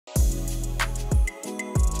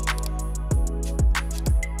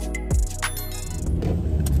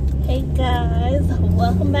guys,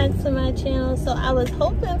 welcome back to my channel. So I was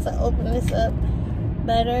hoping to open this up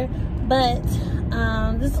better, but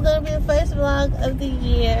this is gonna be the first vlog of the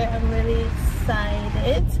year. I'm really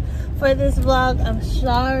excited for this vlog. I'm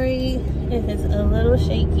sorry if it's a little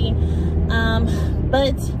shaky,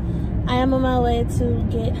 but I am on my way to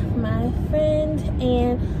get my friend,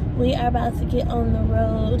 and we are about to get on the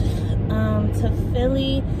road to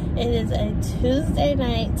Philly. It is a Tuesday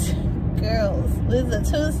night. Girls, this is a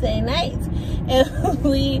Tuesday night, and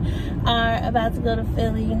we are about to go to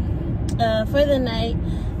Philly for the night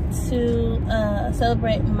to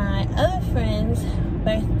celebrate my other friend's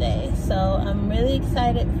birthday. So I'm really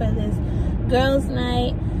excited for this girls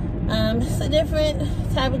night. It's a different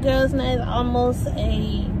type of girls night. It's almost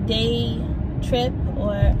a day trip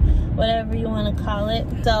or whatever you want to call it.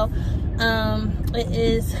 So it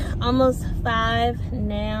is almost 5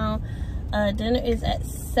 now. Dinner is at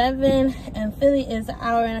 7, and Philly is an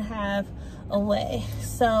hour and a half away.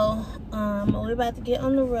 So we're about to get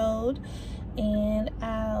on the road, and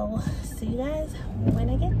I'll see you guys when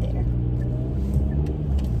I get there.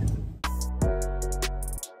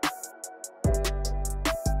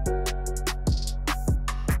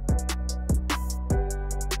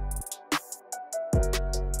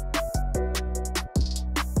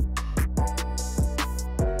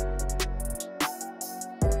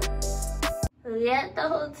 We at the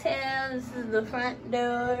hotel. This is the front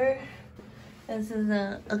door. This is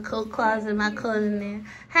a coat closet. My coat in there.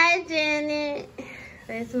 Hi, Janet.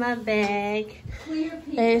 There's my bag.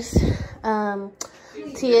 There's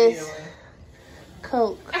Tia's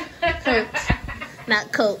Coke.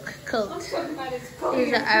 Not Coke. Coat.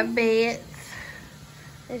 These are our beds.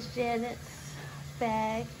 There's Janet's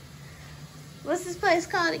bag. What's this place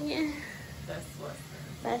called again?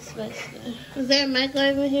 That's Western. Is there a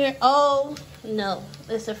microwave in here? Oh, no.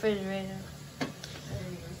 It's a refrigerator.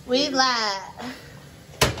 We lied.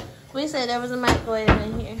 We said there was a microwave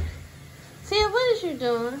in here. Tia, what is you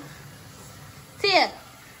doing? Tia!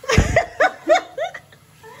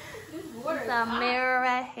 It's a mirror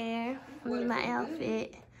right here. This is my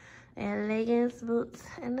outfit. And leggings, boots,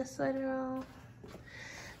 and a sweater on.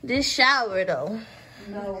 This shower, though.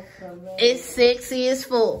 No, it's sexy as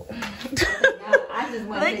fuck. Look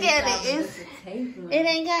at it. It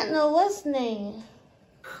ain't got no what's name.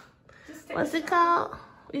 What's it called?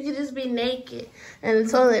 You can just be naked. And the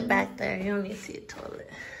toilet back there. You don't need to see a toilet.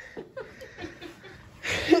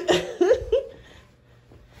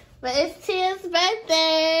 But it's Tia's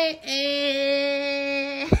birthday.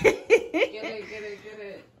 Get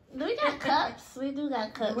it. Do we got cups? We do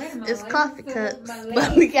got cups. It's coffee cups.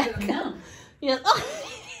 But we got cups. Yeah.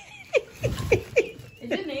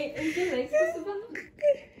 Is your leg supposed to feel?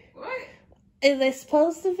 What? Is they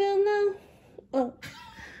supposed to feel now? Oh.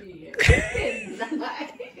 Yeah.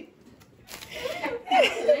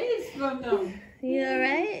 You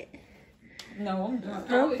alright? No, I'm done.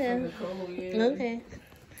 Okay. Cold, yeah. Okay.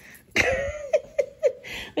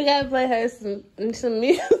 We gotta play her some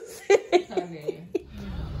music. Okay.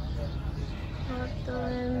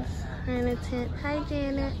 Hawthorne's in a tent. Hi,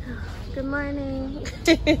 Janet. Good morning.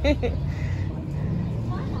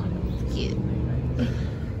 Cute.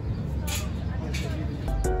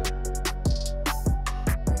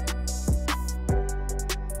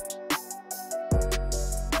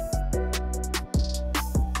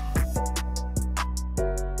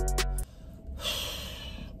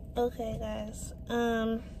 Okay, guys.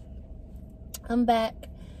 I'm back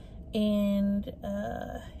in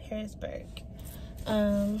Harrisburg.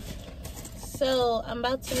 So I'm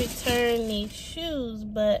about to return these shoes,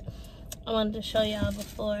 but I wanted to show y'all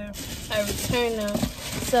before I return them.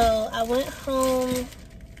 So I went home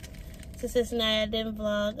to Cincinnati. I didn't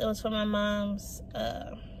vlog. It was for my mom's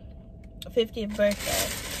 50th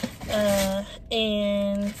birthday.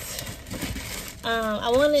 And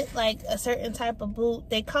I wanted like a certain type of boot.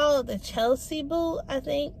 They call it the Chelsea boot, I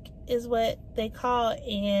think is what they call it.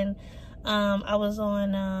 And I was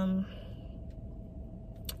on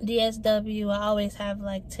DSW. I always have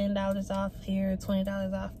like $10 off here,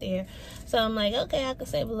 $20 off there. So I'm like, okay, I could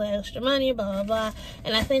save a little extra money, blah, blah, blah.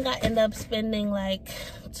 And I think I end up spending like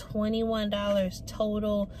 $21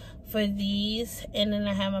 total for these. And then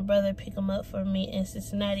I had my brother pick them up for me in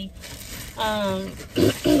Cincinnati.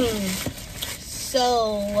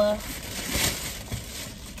 So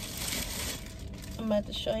I'm about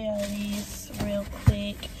to show y'all these real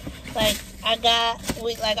quick. Like I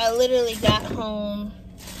literally got home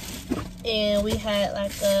and we had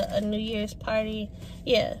like a New Year's party.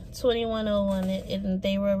 Yeah, 2101, and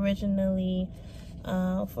they were originally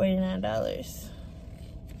 $49,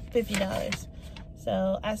 $50.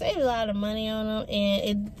 So I saved a lot of money on them, and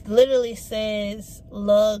it literally says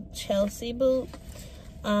Lug Chelsea boot.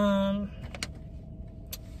 And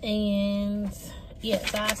yeah,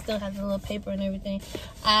 so I still have the little paper and everything.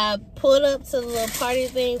 I pulled up to the little party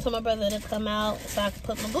thing, told my brother to come out so I could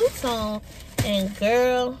put my boots on, and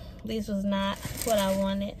girl, this was not what I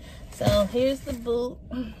wanted. So here's the boot.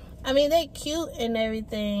 I mean, they're cute and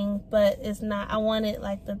everything, but it's not. I wanted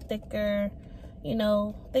like the thicker, you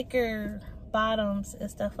know, thicker bottoms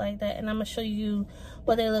and stuff like that. And I'm gonna show you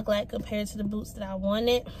what they look like compared to the boots that I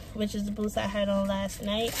wanted, which is the boots I had on last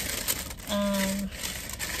night. Let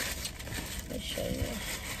me show you.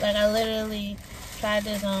 Like, I literally tried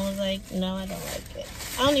this on, was like, no, I don't like it.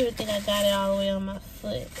 I don't even think I got it all the way on my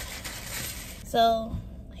foot. So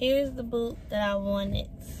here's the boot that I wanted,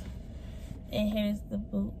 and here's the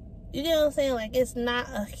boot. You get what I'm saying? Like, it's not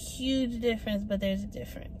a huge difference, but there's a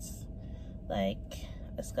difference. Like,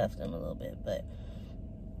 I scuffed them a little bit, but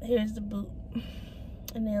here's the boot.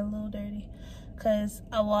 And they're a little dirty, because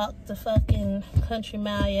I walked the fucking country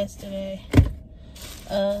mile yesterday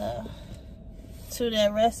to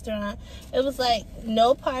that restaurant. It was like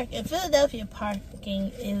no park. In Philadelphia,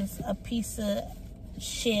 parking is a piece of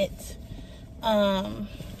shit.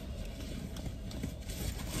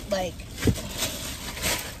 Like,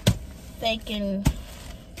 thinking,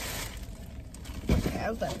 okay, I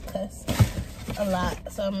was about to cuss a lot,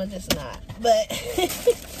 so I'm gonna just not. But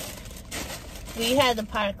we had to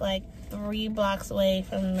park like 3 blocks away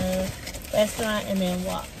from the restaurant and then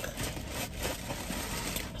walk.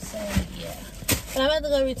 So yeah, but I'm about to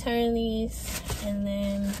go return these, and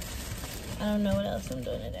then I don't know what else I'm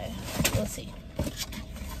doing today. We'll see,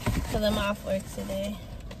 because I'm off work today.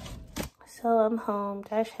 So I'm home.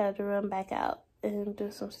 Josh had to run back out and do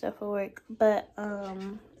some stuff for work, but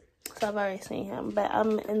so I've already seen him. But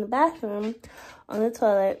I'm in the bathroom on the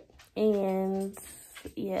toilet, and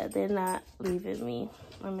yeah, they're not leaving me.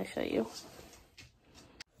 Let me show you.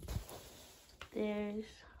 There's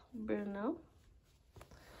Bruno,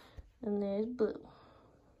 and there's Blue.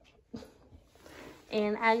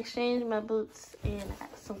 And I exchanged my boots and I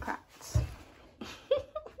got some Crocs.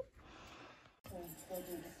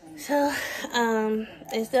 So,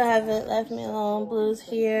 they still haven't left me alone. Blue's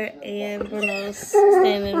here, and Bruno's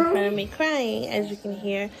standing in front of me crying, as you can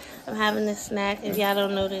hear. I'm having a snack. If y'all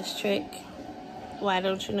don't know this trick, why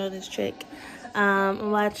don't you know this trick?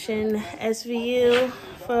 I'm watching SVU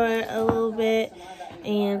for a little bit,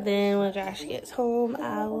 and then when Josh gets home,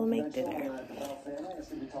 I will make dinner.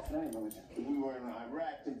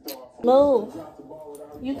 Move.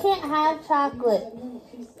 You can't have chocolate.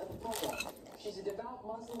 She's a devout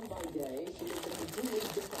Muslim by day. She lives a completely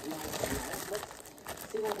different life than us.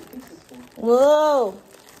 Let's see how the pieces fall. Whoa.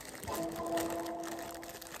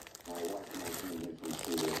 My wife moved from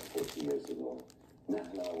Syria 40 years ago.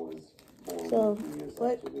 Nahla was born So, 2 years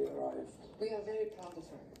what? after we arrived. We are very proud of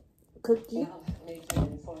her. Cookie? Now,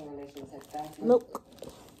 majoring in foreign relations at Bath. Milk.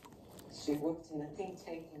 She worked in a think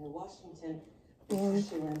tank in Washington before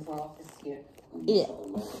she ran for office here. Yeah.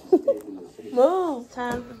 Move.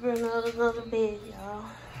 Time for Bruno to go to bed, y'all.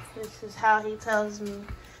 This is how he tells me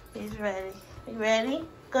he's ready. You ready?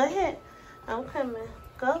 Go ahead. I'm coming.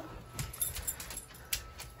 Go.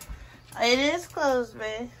 It is closed,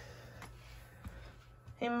 babe.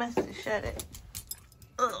 He must have shut it.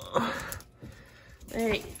 Ugh.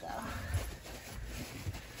 There you go.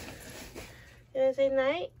 You wanna say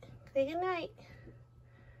night? Say good night.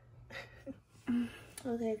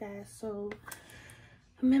 Okay, guys, so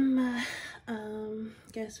I'm in my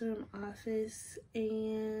guest room office,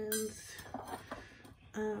 and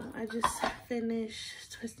I just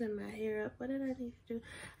finished twisting my hair up. What did I need to do?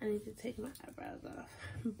 I need to take my eyebrows off,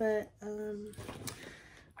 but I'm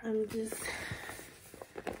just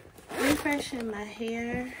refreshing my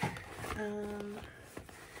hair.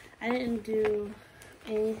 I didn't do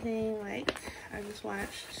anything. Like, I just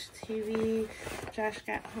watched TV. Josh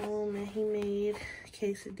got home and he made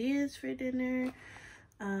quesadillas for dinner.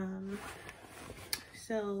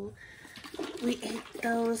 So we ate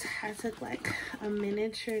those. I took like a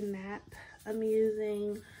miniature nap. I'm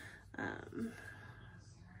using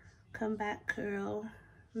Comeback Curl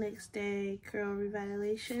Next Day Curl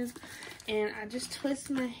Revitalization, and I just twist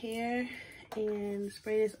my hair and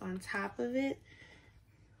spray this on top of it.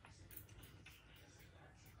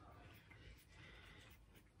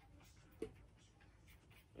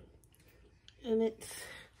 And it's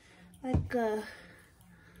like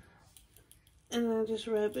and I just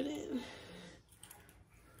rub it in.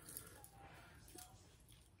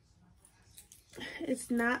 It's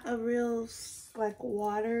not a real like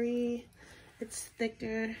watery, it's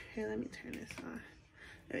thicker. Here, let me turn this on.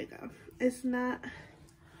 There we go. It's not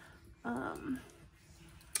a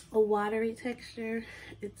watery texture.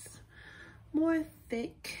 It's more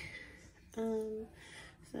thick. So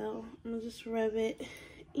I'm gonna just rub it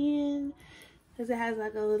in because it has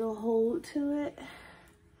like a little hold to it.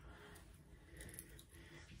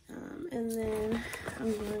 And then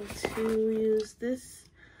I'm going to use this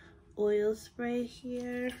oil spray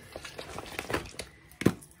here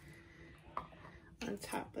on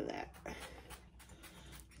top of that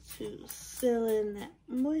to seal in that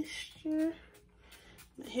moisture.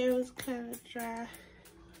 My hair was kind of dry.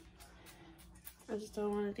 I just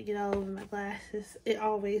don't want it to get all over my glasses. It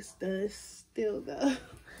always does, still though. I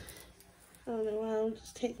don't know why I'm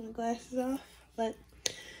just taking my glasses off, but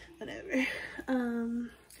whatever.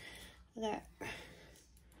 I got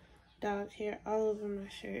dog hair all over my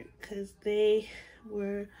shirt because they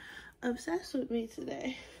were obsessed with me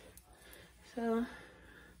today. So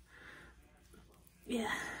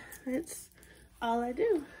yeah, that's all I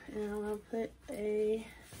do. And I'm gonna put a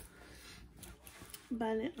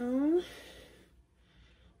bonnet on.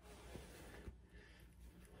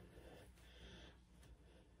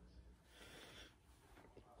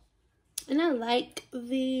 And I like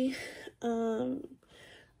the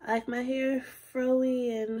I like my hair froey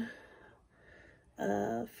and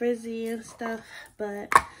frizzy and stuff,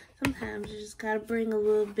 but sometimes you just gotta bring a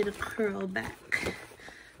little bit of curl back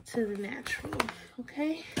to the natural.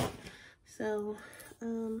 Okay, so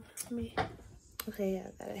okay, yeah,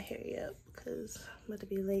 I gotta hurry up because I'm about to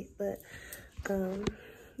be late. But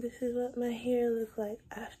this is what my hair looked like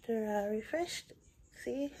after I refreshed it.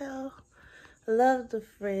 See how I love the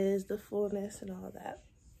frizz, the fullness, and all that,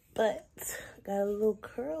 but got a little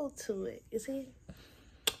curl to it. You see,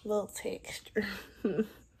 a little texture. All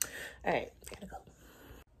right, gotta go.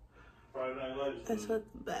 That's what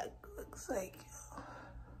the back looks like.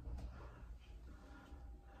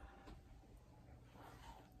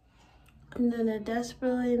 And then a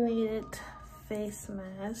desperately needed face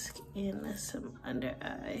mask and some under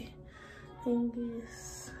eye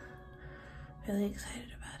thingies. Really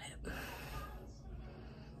excited about it.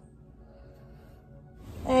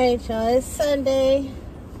 Alright, y'all, it's Sunday.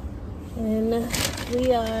 And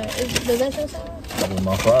we are, was that your sandwich? That was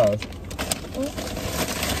my fries.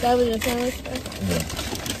 That was your sandwich? Yeah.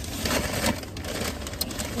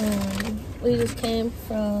 We just came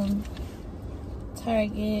from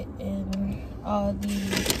Target and Aldi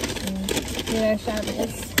and did our shopping.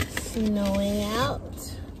 It's snowing out.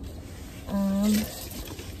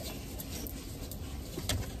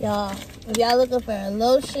 Y'all, if y'all looking for a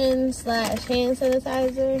lotion / hand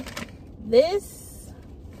sanitizer, this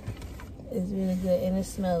is really good and it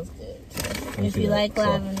smells good. So if you like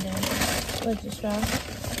lavender, what's your straw?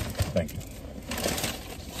 Thank you.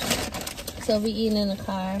 So we eating in the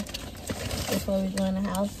car before we go in the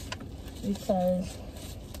house because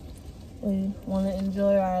we want to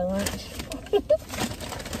enjoy our lunch.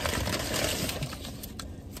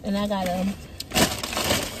 And I got I'm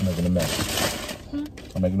making a mess.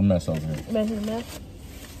 I'm making a mess over here. Making a mess?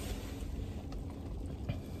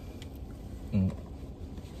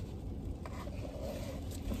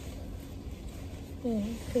 Yeah,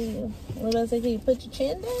 can you, what else? Can you put your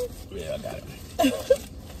chin down? Yeah, I got it.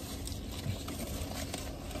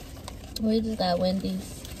 We just got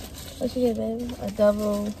Wendy's. What you get, baby? A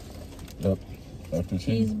double After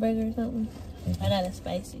cheeseburger or something? I got a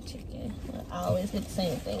spicy chicken. I always get the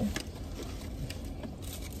same thing.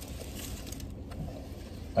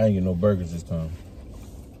 I ain't get no burgers this time.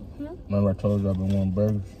 Remember I told you I've been wanting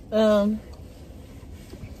burgers?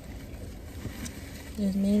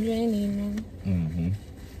 Just means you ain't eating them.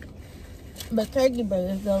 But turkey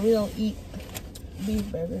burgers, though, we don't eat beef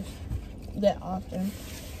burgers that often.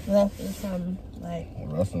 Unless it's from, like, a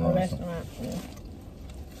restaurant. Yeah.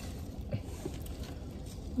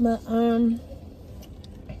 But,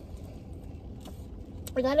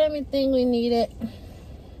 we got everything we needed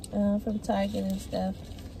from Target and stuff.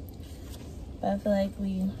 But I feel like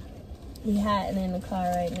we hiding in the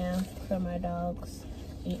car right now from our dogs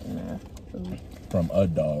eating our food. From a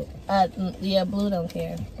dog. Yeah, Blue don't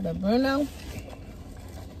care. But Bruno,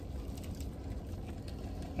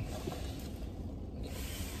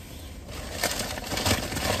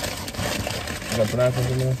 You got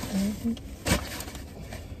bananas in there?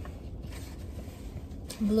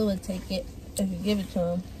 Blue would take it if you give it to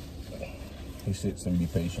him. He sits and be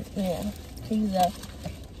patient. Yeah, he's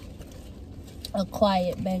a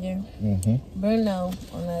quiet beggar. Bruno,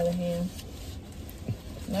 on the other hand,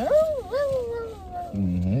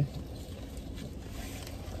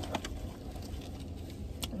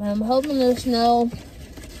 I'm hoping the snow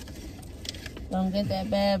don't get that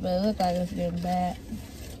bad, but it looks like it's getting bad.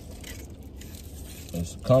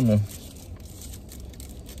 It's coming.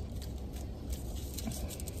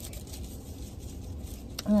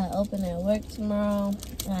 I got open at work tomorrow.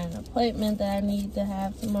 I got an appointment that I need to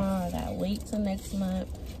have tomorrow. I gotta wait till next month.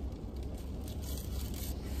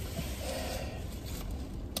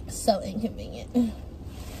 So inconvenient.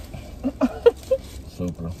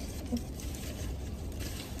 Super.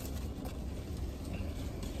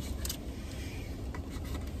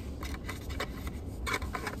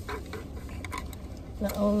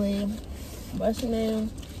 The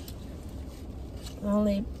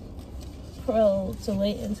only pro to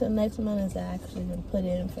wait until next month is actually been put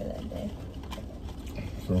in for that day.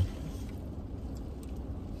 So.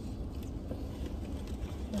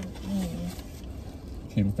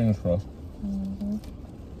 Keep your fingers crossed. Mm-hmm.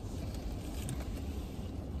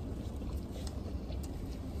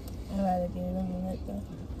 I'd rather get it on the though.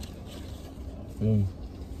 Feel you.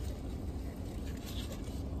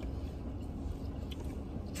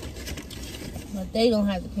 But they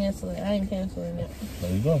gonna have to cancel it. I ain't canceling it.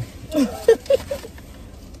 There you go.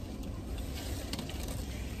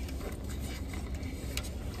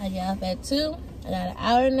 I get off at 2. I got an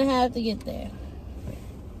hour and a half to get there.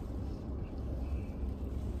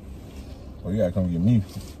 Oh, you gotta come get me.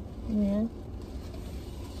 Yeah.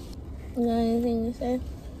 You got anything to say?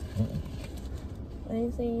 I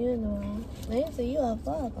ain't seen you in a while. I ain't seen you off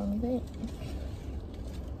vlog on the thing.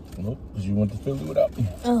 Nope, because you went to Philly without me.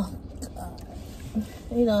 Oh, God.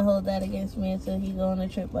 He gonna hold that against me until he go on a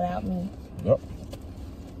trip without me. Yep.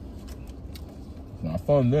 Not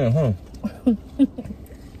fun then, huh?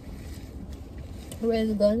 Where's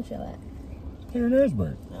the gun show at? Here in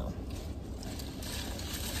Harrisburg. No.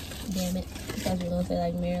 Damn it. I thought you were gonna say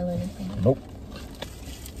like Maryland or something. Nope.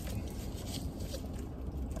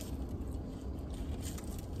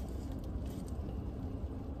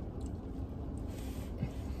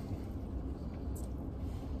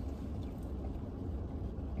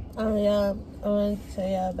 Oh yeah, I want to tell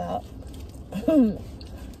y'all about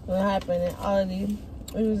what happened at Aldi.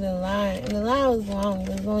 We was in line, and the line was long.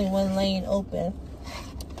 There was only one lane open,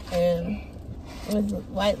 and this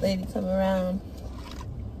white lady come around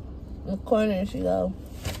in the corner, and she go,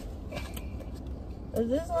 "Is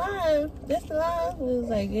this line? This the line?" We was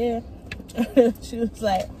like, "Yeah." She was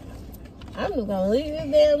like, "I'm just gonna leave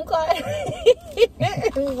this damn car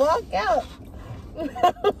and walk out."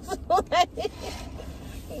 I was like.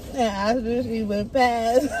 And after she went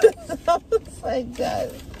past, I was like,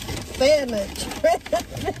 God, Santa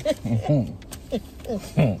tripping.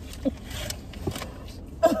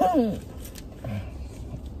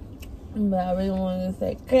 But I really wanted to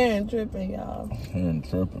say, Karen tripping, y'all. Karen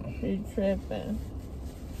tripping. She tripping.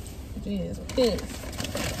 She is pissed.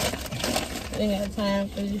 Ain't got time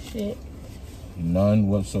for this shit. None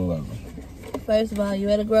whatsoever. First of all, you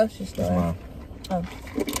at a grocery store. Oh,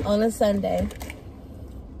 on a Sunday.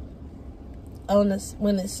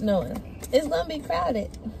 When it's snowing, it's gonna be crowded.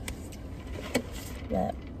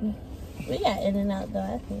 But we got in and out though.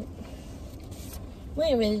 I think we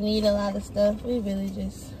didn't really need a lot of stuff. We really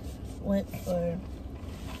just went for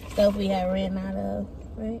stuff we had ran out of,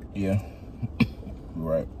 right? Yeah.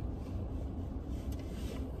 Right.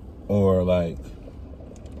 Or like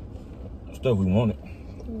stuff we wanted.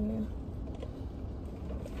 Yeah.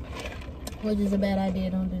 Which is a bad idea.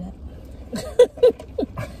 Don't do that.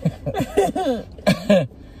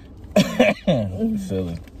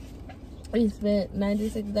 Silly. We spent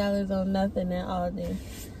 $96 on nothing at Aldi,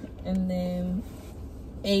 and then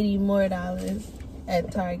 $80 more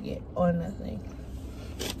at Target on nothing.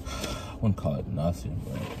 I wouldn't call it nothing,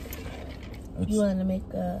 but You want to make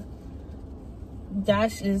a...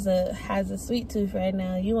 Josh has a sweet tooth right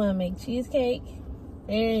now. You want to make cheesecake,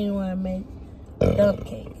 and you want to make dump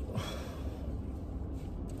cake.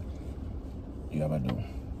 Yeah, I do.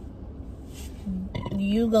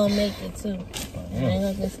 You gonna make it too. I ain't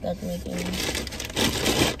gonna get stuck making it.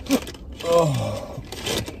 Oh,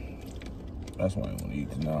 that's why I want to eat,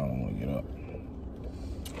 because now I don't want to get up.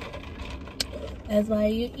 That's why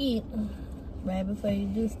you eat right before you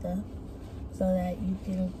do stuff, so that you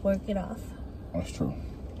can work it off. That's true.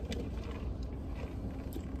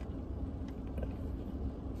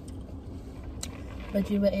 But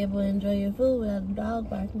you were able to enjoy your food without the dog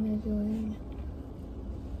barking at you or anything.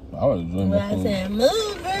 I was enjoying my food. I said,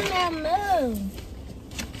 move, Bernard, move.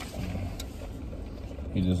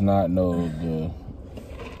 He does not know the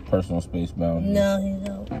personal space boundaries. No, he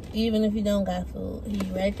don't. Even if you don't got food, he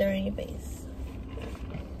right there in your face.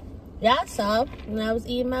 Y'all saw when I was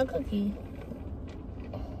eating my cookie.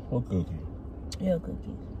 What cookie? Your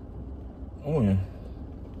cookie. Oh, yeah.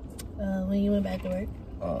 When you went back to work.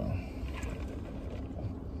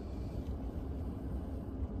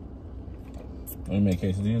 You make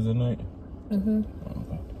quesadillas at night? Mm-hmm. Oh,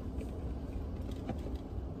 okay.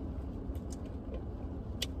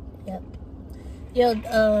 Yep. Yo,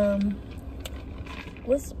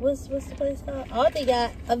 what's the place called? Oh, they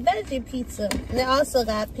got a veggie pizza. And they also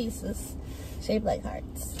got pizzas shaped like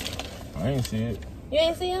hearts. I ain't see it. You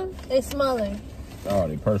ain't see them? They smaller. Oh,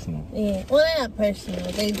 they personal. Yeah. Well, they're not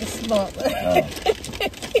personal. They just smaller. Oh.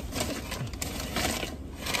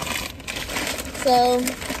 So,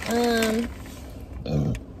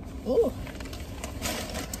 ooh.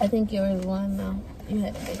 I think yours won though. You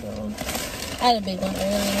had a big one. I had a big one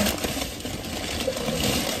earlier.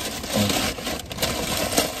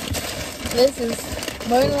 This is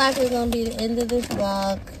more than likely going to be the end of this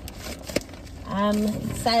vlog. I'm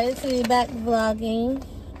excited to be back vlogging.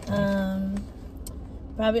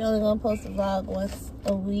 Probably only going to post a vlog once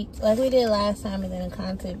a week. Like we did last time and then a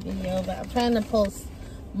content video. But I'm trying to post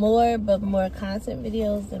more content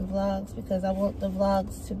videos than vlogs because I want the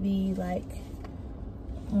vlogs to be like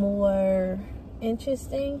more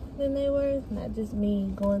interesting than they were. Not just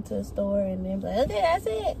me going to a store and then like, okay, that's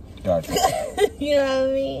it. Gotcha. You know what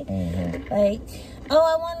I mean? Mm-hmm. Like, oh,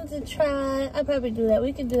 I wanted to try. I'll probably do that.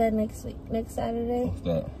 We could do that next week, next Saturday. What's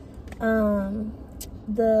that?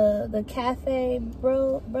 The Cafe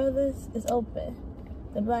Brothers is open.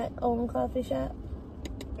 The black-owned coffee shop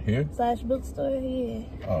 / bookstore. Yeah.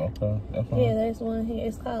 Oh, okay. That's fine. Yeah, there's one here.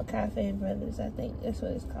 It's called Cafe Brothers, I think. That's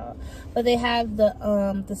what it's called. But they have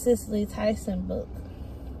the Cicely Tyson book.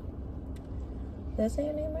 Did I say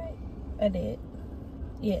your name right? I did.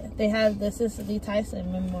 Yeah, they have the Cicely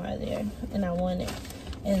Tyson memoir there, and I want it.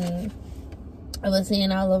 And I was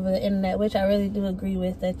seeing all over the internet, which I really do agree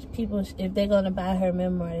with, that people, if they're going to buy her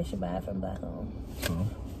memoir, they should buy it from Black Owned.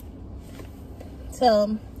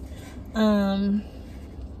 So,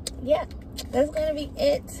 yeah, that's going to be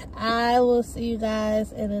it. I will see you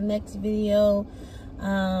guys in the next video.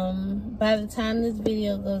 By the time this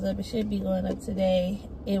video goes up, it should be going up today.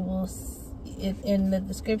 It will, in the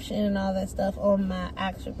description and all that stuff on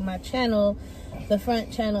my channel, the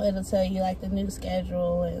front channel, it'll tell you like the new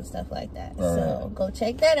schedule and stuff like that. So go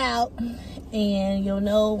check that out and you'll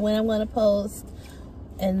know when I'm going to post,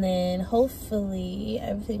 and then hopefully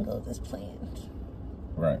everything goes as planned.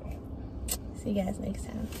 Right. See you guys next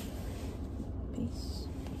time. Peace.